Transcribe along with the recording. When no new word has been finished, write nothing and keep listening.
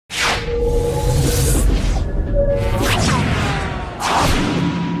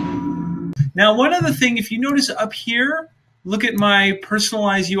Now, one other thing, if you notice up here, look at my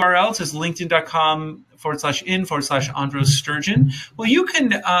personalized URL. It says linkedin.com/in/Andros Sturgeon. Well, you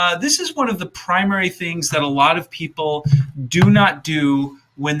can, this is one of the primary things that a lot of people do not do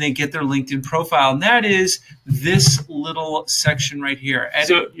when they get their LinkedIn profile, and that is this little section right here.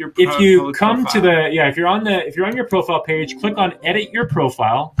 Edit your if you come profile. to the, if you're on your profile page, click on Edit Your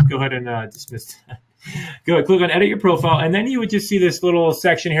Profile. Go ahead and dismiss that. Go click on Edit Your Profile, and then you would just see this little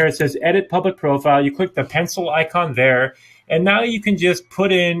section here. It says Edit Public Profile. You click the pencil icon there, and now you can just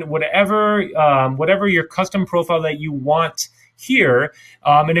put in whatever your custom profile that you want here.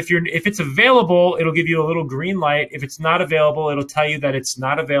 And if it's available, it'll give you a little green light. If it's not available, it'll tell you that it's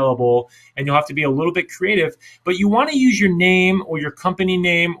not available, and you'll have to be a little bit creative. But you want to use your name or your company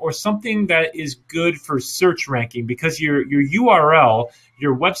name or something that is good for search ranking, because your URL,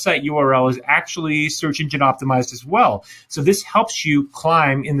 your website URL, is actually search engine optimized as well. So this helps you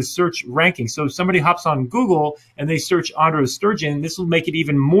climb in the search ranking. So if somebody hops on Google and they search Andros Sturgeon, this will make it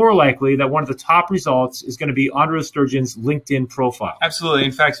even more likely that one of the top results is going to be Andros Sturgeon's LinkedIn profile. Absolutely.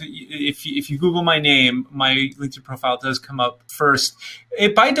 In fact, if you Google my name, my LinkedIn profile does come up first.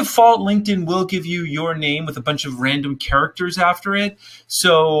 By default, LinkedIn will give you your name with a bunch of random characters after it.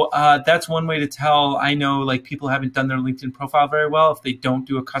 So that's one way to tell. I know like people haven't done their LinkedIn profile very well if they don't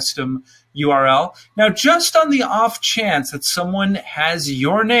do a custom URL. Now, just on the off chance that someone has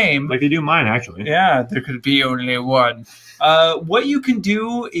your name, like they do mine, actually. Yeah, there could be only one. What you can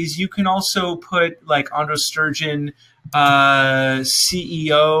do is you can also put like Andros Sturgeon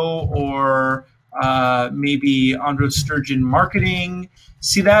CEO or maybe Andros Sturgeon Marketing.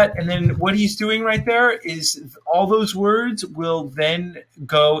 See that? And then what he's doing right there is all those words will then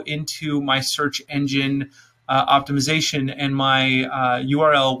go into my search engine optimization, and my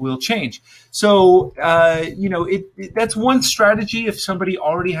URL will change. So, that's one strategy. If somebody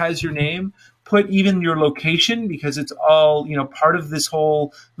already has your name, put even your location, because it's all, part of this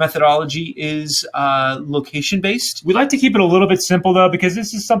whole methodology is location based. We like to keep it a little bit simple though, because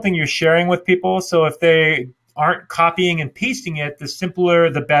this is something you're sharing with people. So if they aren't copying and pasting it, the simpler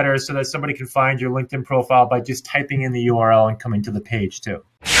the better, so that somebody can find your LinkedIn profile by just typing in the URL and coming to the page too.